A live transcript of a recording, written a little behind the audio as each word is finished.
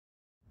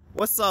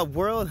What's up,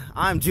 world?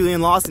 I'm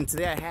Julian Lawson.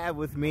 Today I have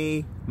with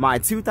me my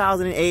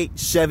 2008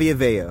 Chevy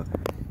Aveo.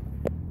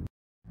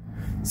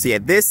 So yeah,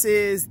 this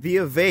is the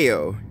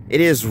Aveo.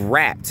 It is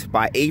wrapped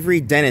by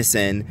Avery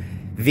Dennison,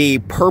 the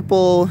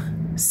purple,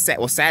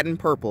 satin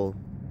purple,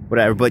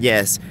 whatever, but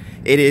yes,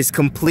 it is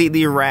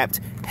completely wrapped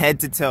head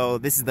to toe.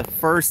 This is the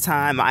first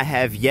time I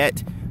have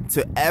yet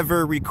to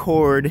ever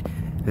record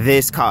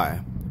this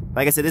car.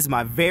 Like I said, this is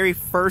my very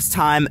first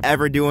time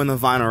ever doing the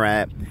vinyl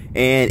wrap,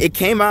 and it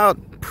came out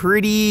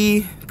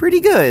pretty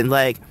good.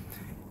 Like,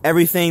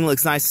 everything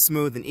looks nice,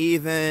 smooth, and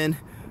even.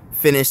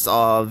 Finished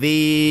all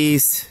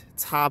these,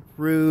 top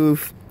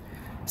roof,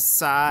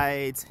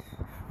 sides.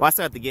 Well, I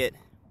still have to get,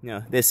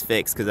 this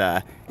fixed because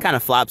it kind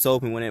of flops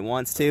open when it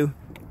wants to.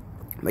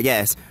 But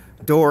yes,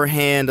 door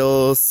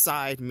handles,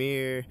 side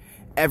mirror,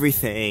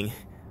 everything,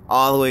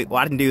 all the way. Well,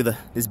 I didn't do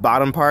this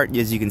bottom part,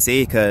 as you can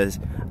see, because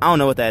I don't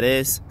know what that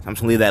is. I'm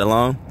just gonna leave that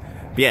alone.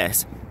 But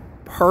yes,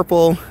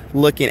 purple,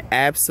 looking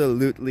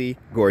absolutely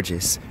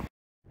gorgeous.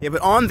 Yeah,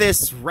 but on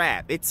this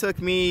wrap, it took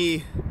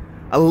me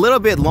a little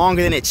bit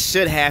longer than it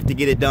should have to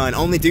get it done,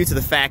 only due to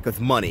the fact of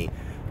money,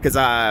 because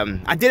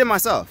I did it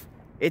myself.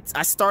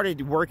 I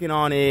started working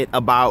on it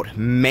about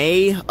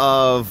May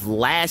of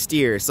last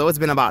year, so it's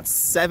been about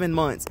 7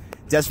 months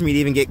just for me to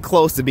even get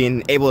close to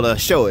being able to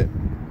show it.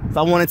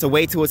 So I wanted to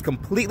wait till it's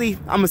completely,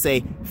 I'm gonna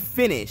say,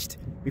 finished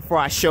before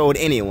I showed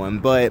anyone.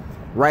 But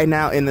right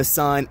now in the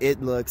sun,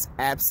 it looks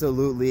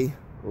absolutely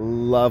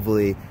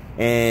lovely,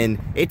 and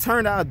it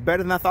turned out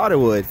better than I thought it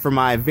would for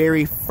my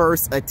very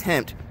first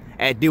attempt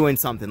at doing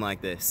something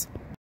like this.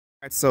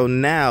 Alright, so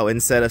now,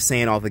 instead of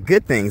saying all the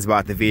good things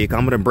about the vehicle,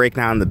 I'm gonna break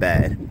down the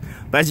bad.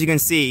 But as you can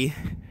see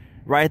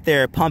right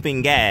there,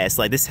 pumping gas,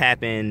 like this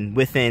happened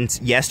within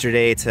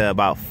yesterday to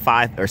about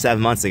 5 or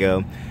 7 months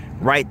ago.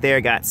 Right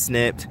there got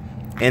snipped,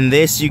 and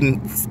this you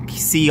can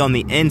see on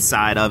the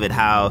inside of it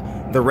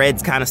how the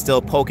red's kind of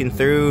still poking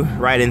through,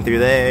 right in through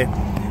there.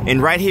 And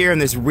right here in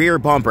this rear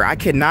bumper, I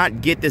could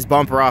not get this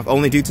bumper off,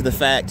 only due to the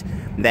fact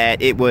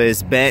that it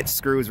was bent,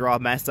 screws were all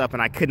messed up,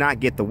 and I could not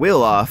get the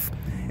wheel off.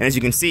 And as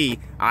you can see,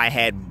 I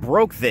had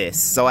broke this,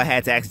 so I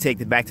had to actually take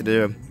it back to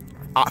the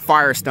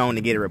Firestone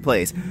to get it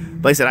replaced.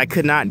 But like I said, I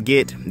could not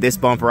get this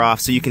bumper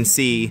off, so you can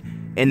see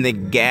in the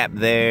gap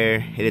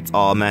there, it's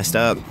all messed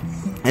up.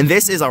 And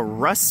this is a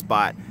rust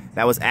spot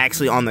that was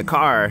actually on the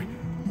car,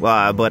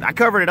 but I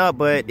covered it up,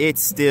 but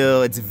it's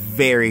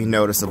very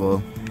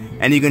noticeable.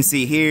 And you can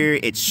see here,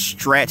 it's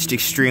stretched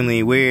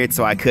extremely weird,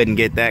 so I couldn't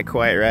get that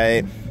quite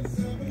right.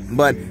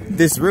 But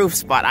this roof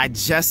spot, I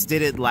just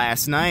did it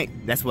last night.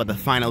 That's what the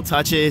final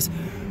touch is.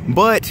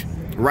 But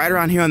right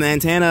around here on the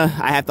antenna,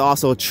 I have to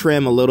also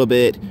trim a little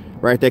bit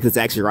right there because it's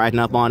actually riding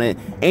up on it.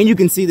 And you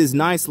can see this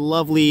nice,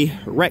 lovely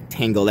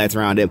rectangle that's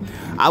around it.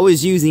 I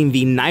was using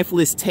the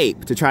knifeless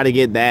tape to try to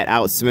get that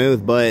out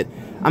smooth, but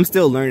I'm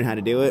still learning how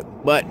to do it.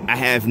 But I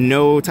have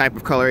no type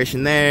of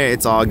coloration there.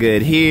 It's all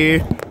good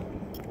here.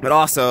 But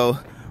also,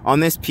 on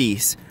this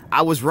piece,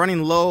 I was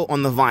running low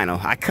on the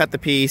vinyl. I cut the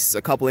piece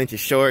a couple inches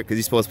short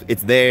because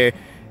it's there.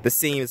 The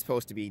seam is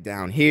supposed to be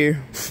down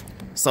here.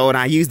 So when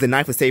I used the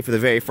knifeless tape for the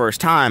very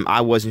first time, I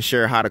wasn't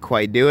sure how to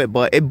quite do it,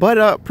 but it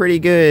butted up pretty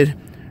good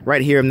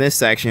right here in this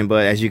section.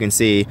 But as you can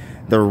see,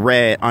 the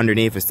red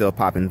underneath is still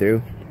popping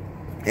through.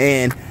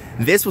 And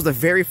this was the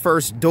very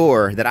first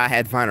door that I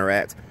had vinyl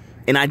wrapped.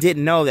 And I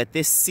didn't know that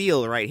this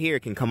seal right here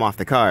can come off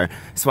the car.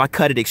 So I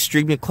cut it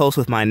extremely close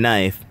with my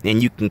knife,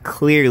 and you can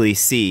clearly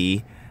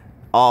see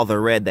all the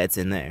red that's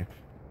in there.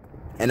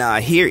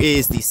 And here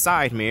is the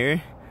side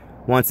mirror.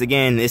 Once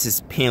again, this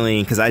is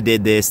peeling because I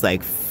did this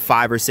like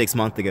 5 or 6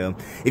 months ago.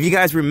 If you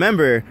guys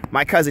remember,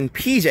 my cousin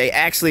PJ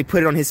actually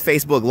put it on his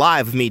Facebook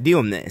Live of me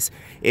doing this.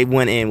 It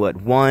went in,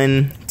 what,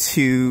 1,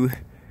 2,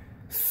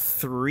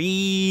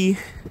 3,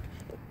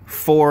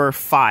 4,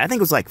 5. I think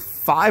it was like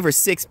 5 or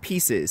 6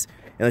 pieces.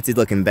 And it's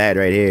looking bad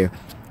right here.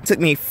 It took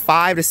me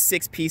 5 to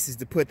 6 pieces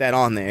to put that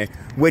on there,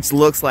 which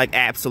looks like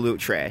absolute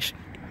trash.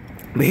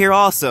 But here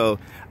also,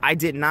 I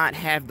did not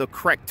have the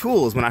correct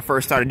tools when I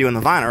first started doing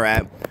the vinyl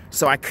wrap,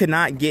 so I could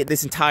not get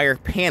this entire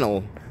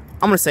panel,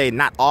 I'm gonna say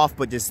not off,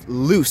 but just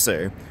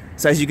looser.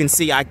 So as you can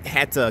see, I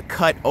had to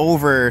cut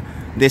over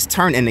this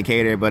turn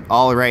indicator, but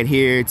all right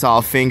here, it's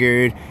all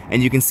fingered,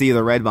 and you can see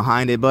the red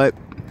behind it. But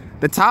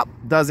the top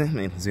doesn't,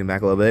 let me zoom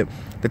back a little bit.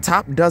 The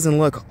top doesn't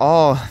look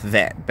all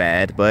that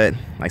bad, but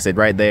like I said,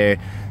 right there,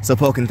 still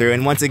poking through.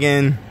 And once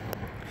again,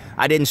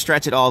 I didn't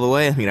stretch it all the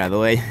way. Let me get out of the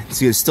way.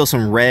 See, there's still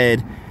some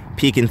red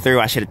peeking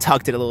through. I should have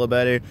tucked it a little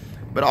better.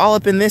 But all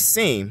up in this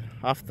seam,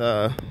 off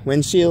the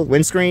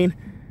windscreen,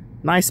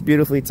 nice,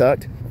 beautifully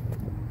tucked.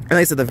 And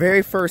like I said, the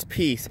very first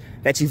piece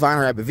that you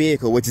vinyl wrap a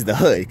vehicle, which is the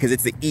hood, because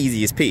it's the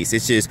easiest piece.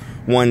 It's just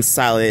one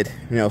solid,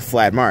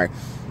 flat mark.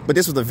 But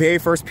this was the very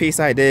first piece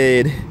I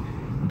did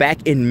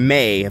back in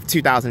May of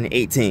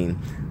 2018.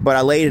 But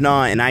I laid it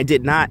on, and I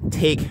did not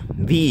take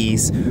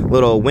these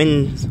little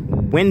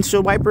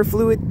windshield wiper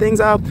fluid things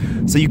out.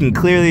 So you can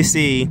clearly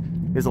see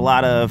there's a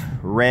lot of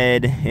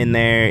red in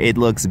there. It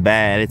looks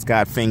bad. It's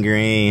got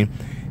fingering.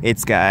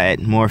 It's got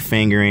more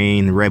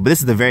fingering, red. But this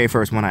is the very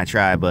first one I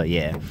tried, but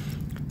yeah.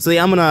 So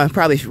yeah, I'm gonna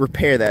probably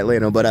repair that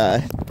later, but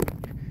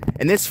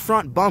and this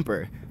front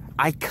bumper,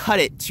 I cut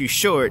it too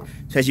short,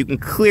 so as you can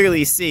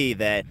clearly see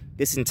that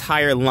this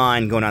entire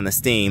line going on the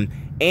steam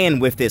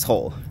and with this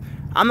hole.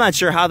 I'm not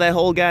sure how that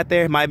hole got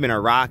there. It might have been a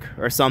rock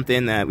or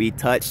something that we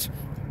touched,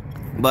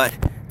 but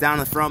down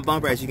the front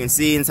bumper, as you can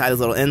see inside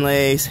those little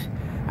inlays,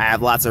 I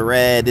have lots of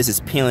red. This is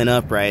peeling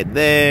up right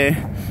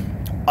there.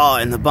 Oh,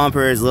 and the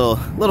bumper is little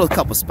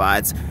couple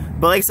spots.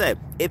 But like I said,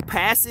 it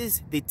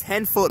passes the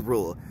 10-foot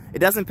rule. It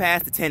doesn't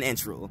pass the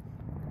 10-inch rule.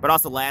 But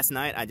also last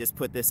night, I just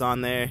put this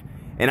on there,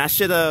 and I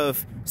should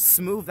have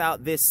smoothed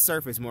out this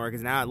surface more,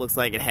 because now it looks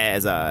like it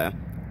has the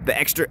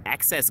extra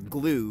excess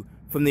glue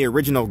from the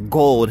original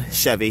gold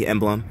Chevy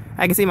emblem.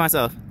 I can see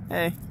myself,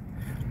 hey.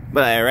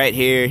 But right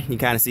here, you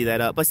kind of see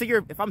that up. But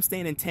figure if I'm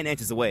standing 10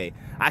 inches away,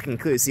 I can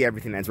clearly see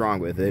everything that's wrong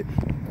with it.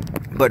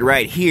 But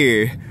right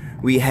here,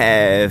 we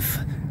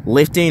have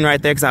lifting right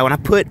there, because when I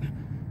put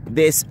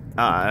this,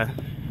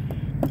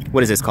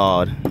 what is this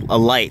called? A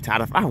light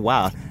out of, oh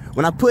wow.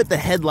 When I put the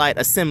headlight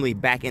assembly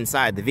back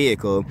inside the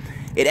vehicle,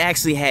 it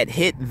actually had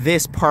hit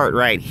this part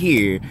right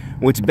here,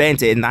 which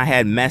bent it, and I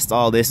had messed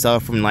all this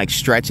up from like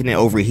stretching it,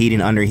 overheating,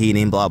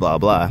 underheating, blah, blah,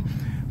 blah.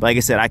 But like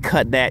I said, I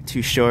cut that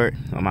too short.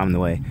 Oh, I'm in the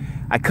way.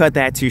 I cut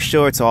that too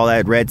short, so all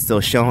that red's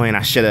still showing.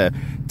 I should have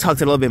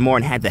tucked it a little bit more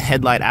and had the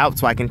headlight out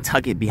so I can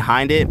tuck it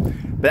behind it.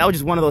 But that was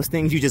just one of those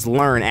things you just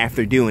learn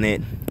after doing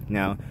it, you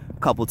know, a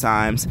couple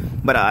times.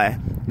 But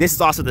this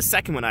is also the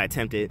second one I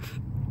attempted.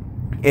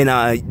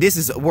 And this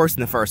is worse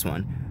than the first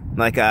one.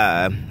 Like,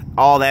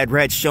 all that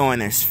red showing,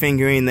 there's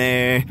fingering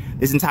there.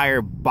 This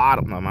entire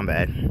bottom, oh my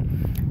bad.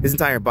 This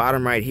entire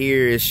bottom right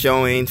here is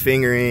showing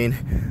fingering.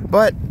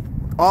 But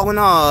all in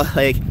all,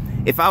 like,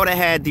 if I would have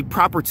had the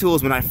proper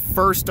tools when I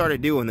first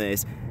started doing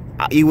this,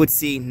 you would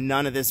see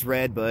none of this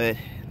red. But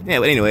yeah,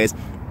 but anyways,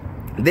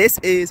 this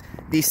is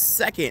the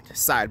second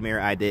side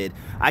mirror I did.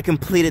 I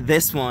completed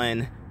this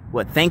one,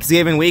 what,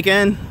 Thanksgiving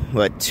weekend?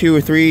 What, 2 or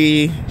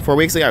 3, 4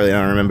 weeks ago? I really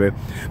don't remember.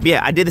 But yeah,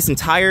 I did this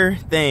entire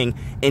thing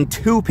in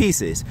 2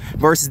 pieces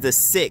versus the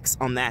 6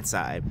 on that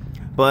side.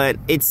 But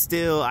it's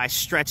still, I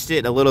stretched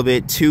it a little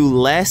bit too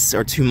less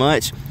or too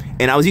much,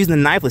 and I was using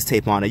the knifeless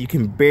tape on it. You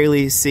can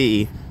barely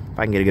see, if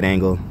I can get a good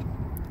angle,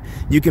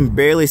 you can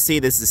barely see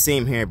this is the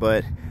seam here,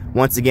 but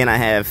once again, I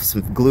have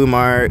some glue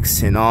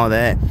marks and all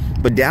that.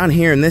 But down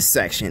here in this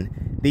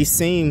section, these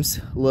seams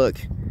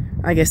look,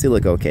 I guess they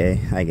look okay,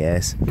 I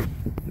guess.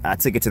 I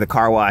took it to the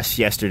car wash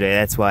yesterday.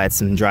 That's why it's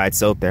some dried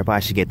soap there.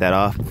 Probably should get that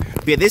off.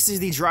 But yeah, this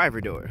is the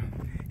driver door.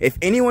 If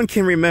anyone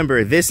can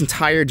remember, this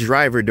entire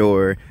driver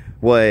door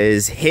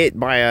was hit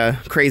by a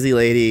crazy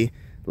lady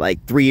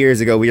like 3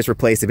 years ago. We just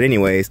replaced it. But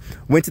anyways,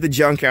 went to the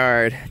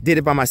junkyard, did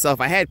it by myself.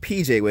 I had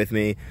PJ with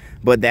me,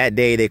 but that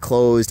day they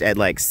closed at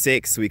like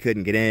 6. So we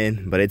couldn't get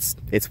in, but it's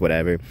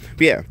whatever.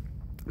 But yeah,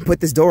 put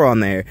this door on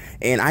there,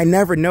 and I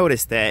never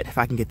noticed that, if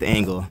I can get the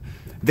angle,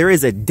 there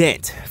is a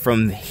dent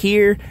from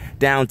here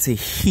down to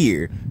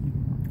here,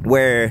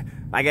 where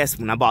I guess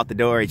when I bought the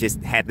door, it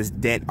just had this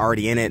dent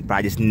already in it, but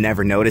I just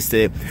never noticed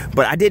it.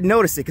 But I did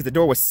notice it because the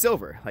door was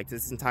silver. Like,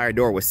 this entire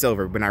door was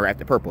silver when I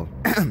wrapped it purple.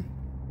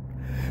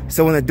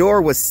 So when the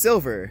door was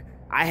silver,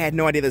 I had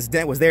no idea this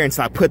dent was there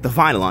until I put the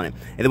vinyl on it.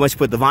 And then once you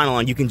put the vinyl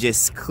on, you can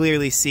just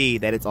clearly see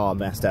that it's all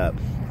messed up.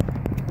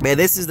 Man,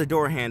 this is the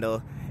door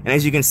handle, and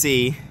as you can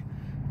see,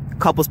 a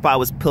couple spot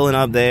was pulling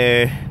up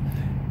there.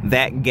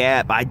 That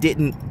gap, I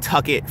didn't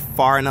tuck it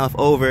far enough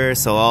over,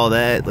 so all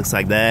that looks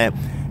like that.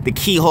 The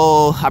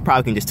keyhole, I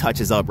probably can just touch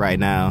this up right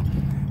now.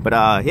 But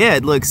yeah,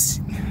 it looks,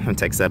 I'm gonna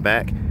take a step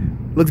back.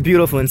 Looks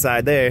beautiful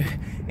inside there.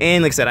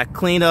 And like I said, I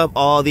cleaned up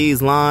all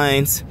these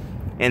lines,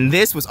 and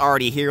this was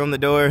already here on the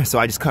door, so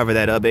I just covered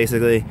that up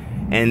basically.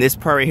 And this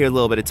part right here, a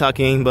little bit of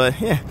tucking, but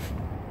yeah,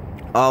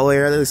 all the way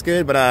around, it looks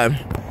good. But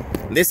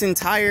this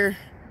entire,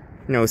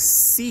 you know,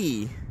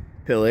 C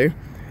pillar,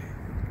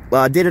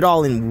 well, I did it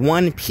all in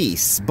one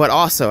piece, but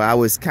also I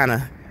was kind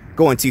of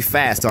going too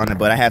fast on it.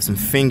 But I have some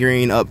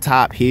fingering up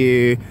top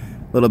here,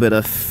 a little bit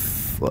of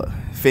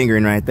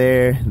fingering right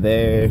there,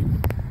 there.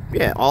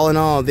 Yeah, all in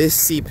all, this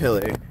C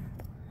pillar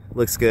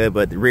looks good,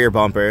 but the rear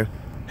bumper,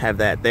 have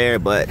that there,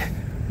 but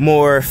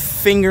more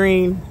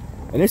fingering.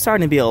 And there's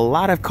starting to be a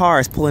lot of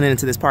cars pulling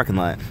into this parking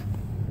lot.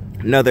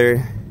 Another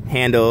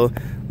handle,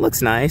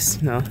 looks nice,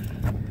 you know,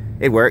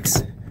 it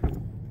works.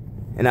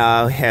 And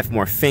I'll have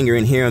more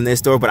fingering here on this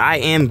door, but I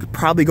am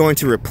probably going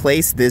to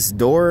replace this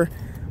door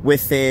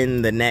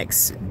within the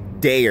next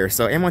day or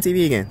so. I'm on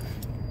TV again.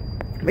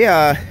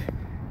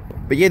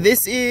 But yeah,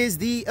 this is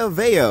the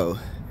Aveo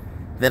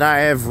that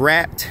I have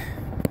wrapped,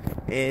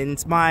 and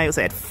it's my, what's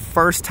that,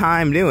 first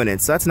time doing it,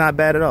 so that's not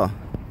bad at all.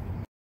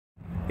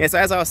 Yeah, so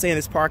as I was saying,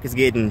 this park is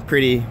getting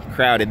pretty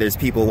crowded. There's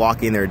people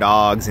walking their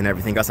dogs and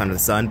everything else under the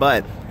sun,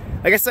 but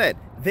like I said,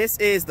 this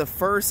is the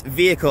first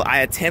vehicle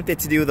I attempted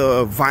to do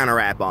the vinyl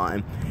wrap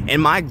on,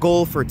 and my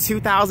goal for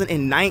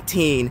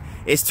 2019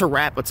 is to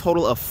wrap a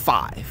total of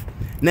 5.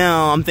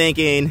 Now, I'm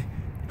thinking,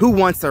 who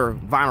wants to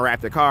vinyl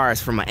wrap their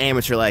cars from an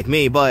amateur like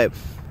me? But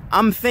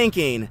I'm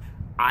thinking,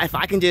 if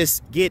I can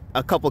just get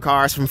a couple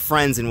cars from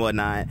friends and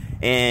whatnot,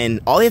 and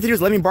all they have to do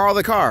is let me borrow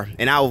the car,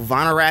 and I'll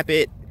vinyl wrap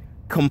it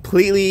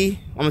completely.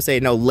 I'm gonna say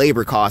no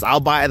labor cost. I'll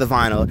buy the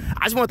vinyl.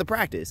 I just want the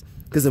practice,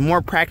 because the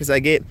more practice I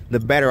get, the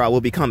better I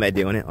will become at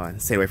doing it. Oh,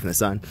 stay away from the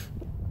sun.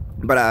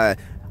 But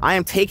I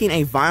am taking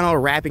a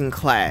vinyl wrapping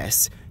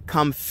class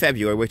come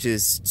February, which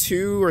is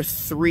 2 or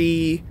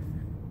 3.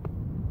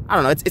 I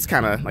don't know, it's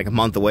kind of like a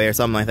month away or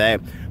something like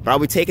that. But I'll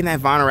be taking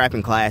that vinyl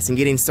wrapping class and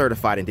getting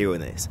certified in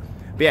doing this.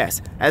 But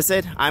yes, as I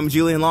said, I'm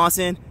Julian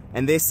Lawson,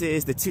 and this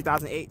is the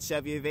 2008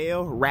 Chevy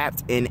Aveo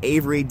wrapped in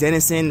Avery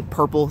Dennison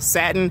purple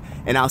satin,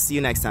 and I'll see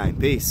you next time.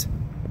 Peace.